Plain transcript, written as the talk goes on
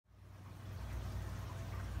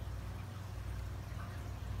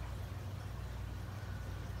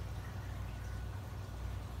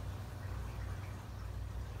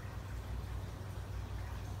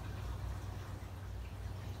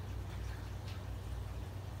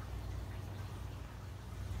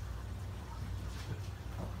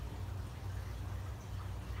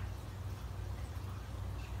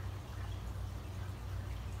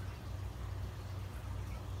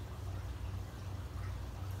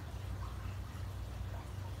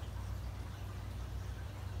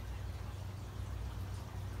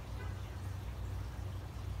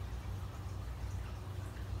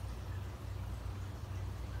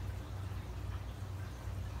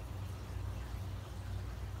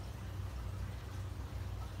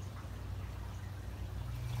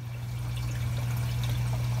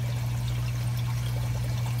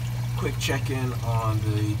quick check-in on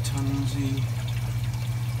the Tunzi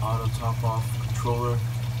auto top-off controller,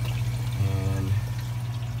 and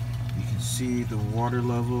you can see the water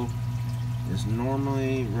level is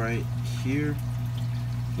normally right here,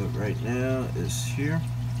 but right now it's here,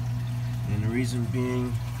 and the reason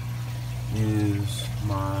being is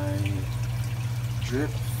my drip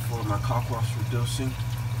for my cockwash dosing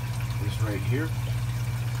is right here,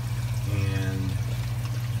 and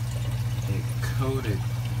it coated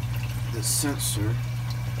the sensor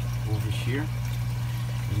over here,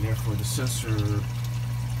 and therefore the sensor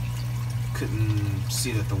couldn't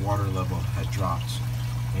see that the water level had dropped.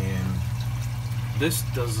 And this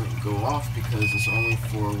doesn't go off because it's only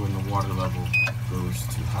for when the water level goes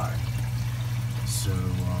too high. So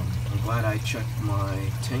I'm glad I check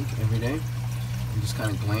my tank every day and just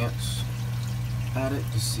kind of glance at it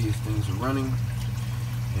to see if things are running,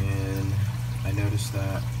 and I noticed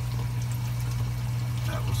that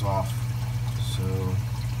that was off. So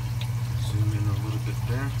zoom in a little bit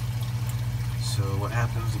there. So what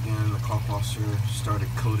happens again, the cockwater started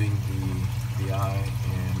coating the eye,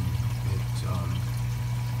 and it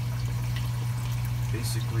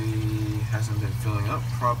basically hasn't been filling up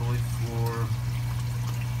probably for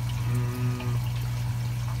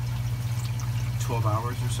 12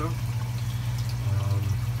 hours or so.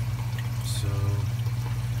 So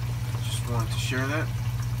just wanted to share that.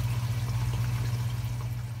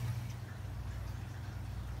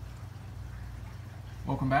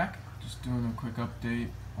 Welcome back. Just doing a quick update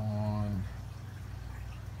on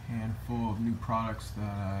a handful of new products that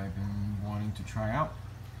I've been wanting to try out.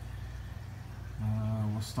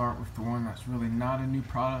 We'll start with the one that's really not a new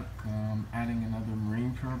product, adding another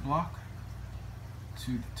marine pure block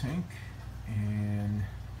to the tank, and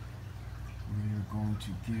we're going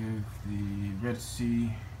to give the Red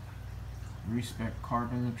Sea Reef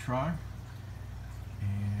carbon a try.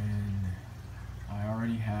 And I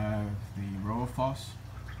already have the Roafos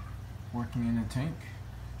working in the tank,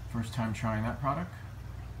 first time trying that product.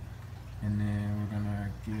 And then we're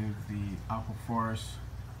gonna give the Aquaforest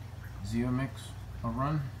Zeomix a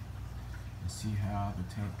run and see how the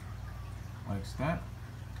tank likes that.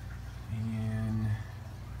 And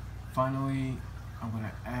finally, I'm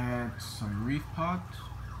gonna add some Reef pods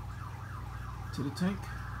to the tank.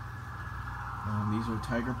 These are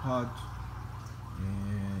tiger pods,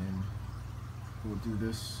 and we'll do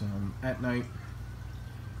this at night,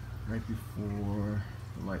 right before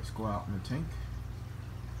the lights go out in the tank,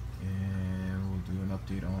 and we'll do an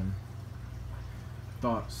update on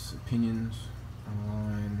thoughts, opinions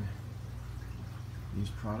on these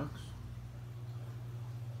products.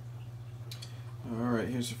 Alright,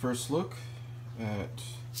 here's the first look at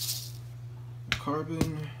the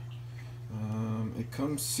carbon. It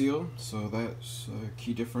comes sealed, so that's a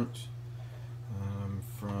key difference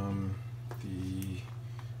from the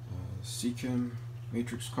Seachem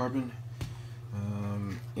Matrix Carbon.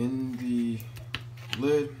 In the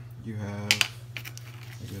lid you have,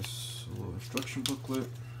 I guess, a little instruction booklet.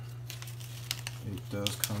 It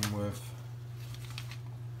does come with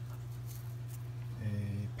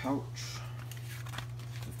a pouch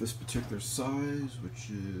of this particular size, which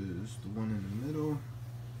is the one in the middle.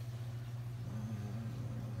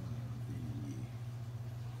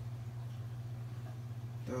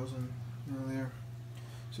 The 1000 milliliter.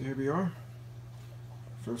 So here we are.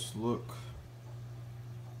 First look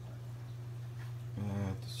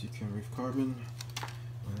at the Seachem Reef Carbon.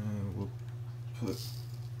 We'll put, so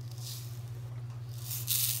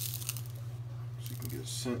you can get a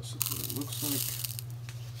sense of what it looks like.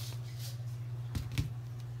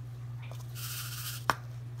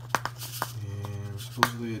 And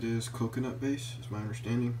supposedly it is coconut base, is my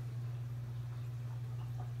understanding.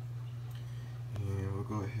 And we'll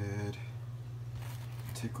go ahead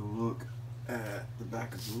and take a look at the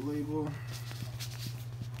back of the label.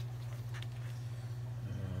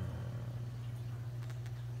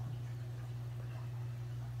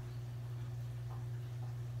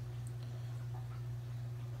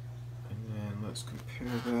 And then let's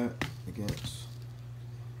compare that against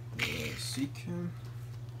the Seachem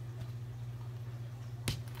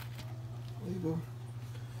label.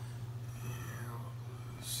 And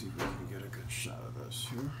let's see if we can get a good shot of this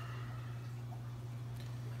here.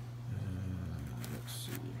 Let's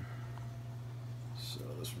see. So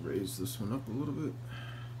let's raise this one up a little bit.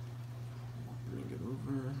 Bring it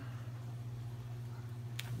over.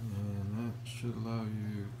 And that should allow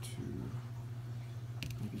you to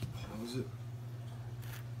maybe pause it.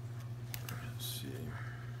 Let's see.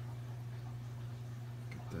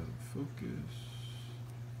 Get that in focus.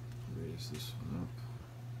 Raise this one up.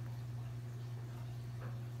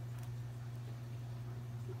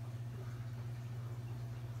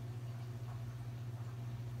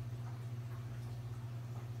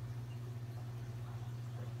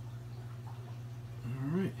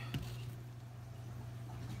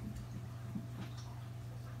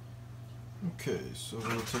 Okay, so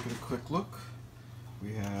we'll take a quick look.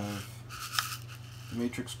 We have the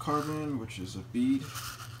matrix carbon, which is a bead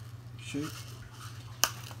shape,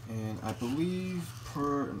 and I believe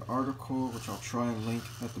per an article, which I'll try and link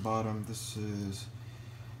at the bottom, this is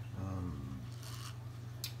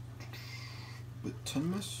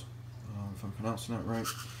bituminous, if I'm pronouncing that right,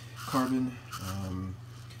 carbon. And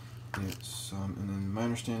then my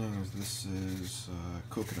understanding is this is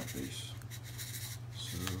coconut base.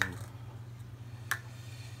 So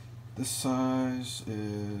this size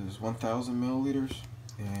is 1,000 milliliters,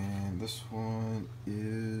 and this one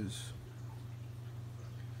is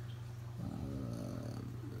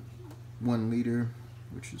 1 liter,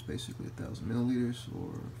 which is basically 1,000 milliliters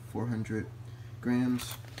or 400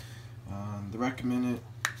 grams. The recommended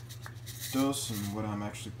dose, and what I'm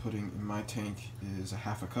actually putting in my tank, is a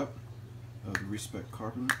half a cup of the Reef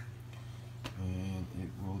carbon, and it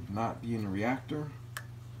will not be in a reactor.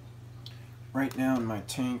 Right now in my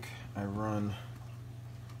tank I run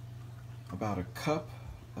about a cup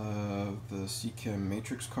of the Chem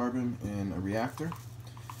matrix carbon in a reactor,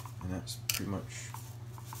 and that's pretty much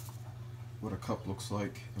what a cup looks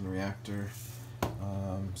like in a reactor.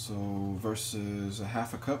 So versus a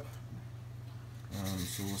half a cup,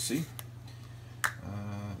 so we'll see.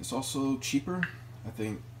 It's also cheaper. I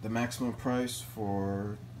think the maximum price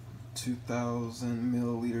for 2,000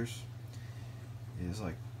 milliliters is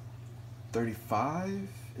like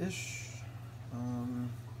 35-ish,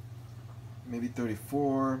 maybe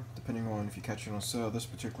 34, depending on if you catch it on sale. This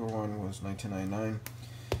particular one was $19.99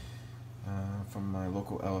 from my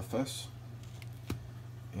local LFS,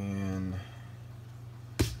 and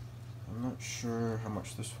I'm not sure how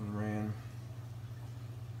much this one ran.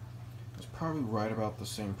 It's probably right about the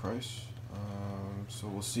same price. So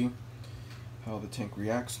we'll see how the tank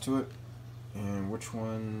reacts to it and which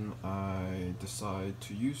one I decide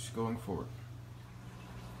to use going forward.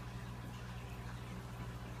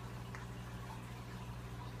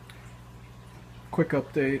 Quick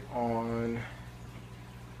update on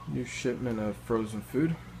new shipment of frozen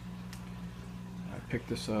food. I picked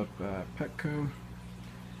this up at Petco,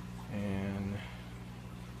 and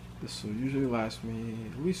this will usually last me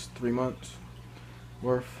at least 3 months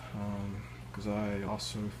worth, because I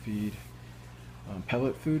also feed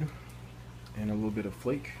pellet food and a little bit of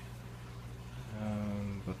flake.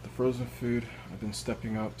 But the frozen food I've been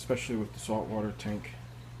stepping up, especially with the saltwater tank.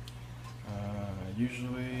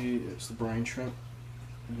 Usually it's the brine shrimp,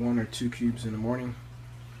 1 or 2 cubes in the morning.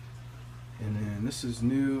 And then this is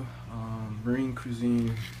new, marine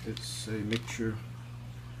cuisine. It's a mixture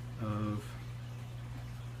of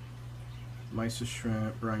mysis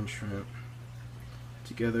shrimp, brine shrimp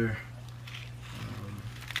together.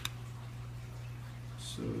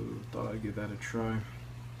 So thought I'd give that a try.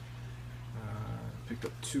 Picked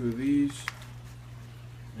up 2 of these,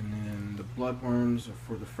 and then the bloodworms are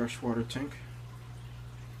for the freshwater tank,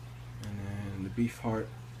 and then the beef heart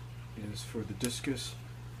is for the discus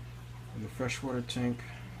in the freshwater tank,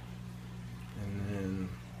 and then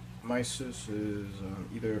mysis is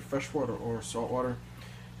either freshwater or saltwater.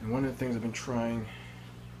 And one of the things I've been trying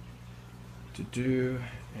to do,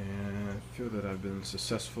 and I feel that I've been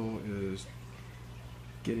successful, is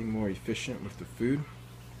getting more efficient with the food.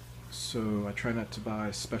 So I try not to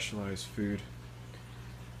buy specialized food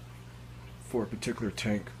for a particular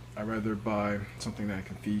tank. I rather buy something that I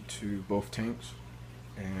can feed to both tanks,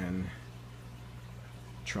 and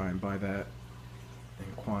try and buy that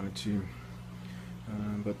in quantity.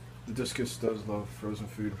 But the discus does love frozen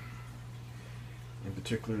food, in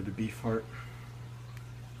particular the beef heart,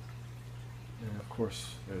 and of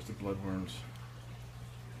course there's the bloodworms.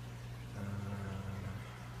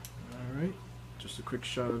 Alright, just a quick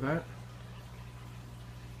shot of that.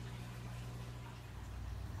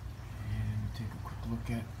 And take a quick look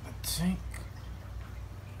at the tank.